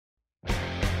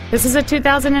This is a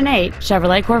 2008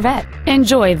 Chevrolet Corvette.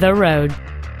 Enjoy the road.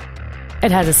 It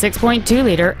has a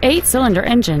 6.2-liter 8-cylinder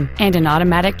engine and an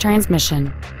automatic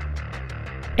transmission.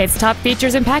 Its top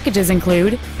features and packages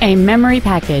include a memory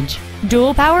package,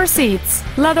 dual power seats,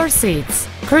 leather seats,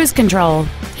 cruise control,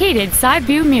 heated side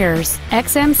view mirrors,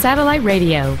 XM satellite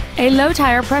radio, a low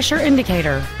tire pressure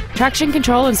indicator, traction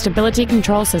control and stability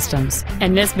control systems,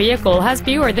 and this vehicle has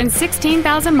fewer than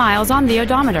 16,000 miles on the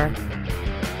odometer.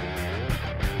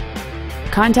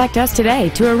 Contact us today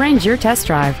to arrange your test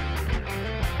drive.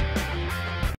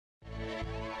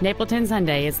 Napleton's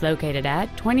Hyundai is located at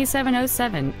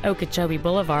 2707 Okeechobee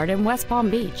Boulevard in West Palm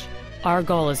Beach. Our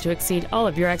goal is to exceed all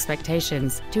of your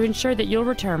expectations to ensure that you'll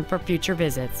return for future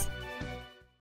visits.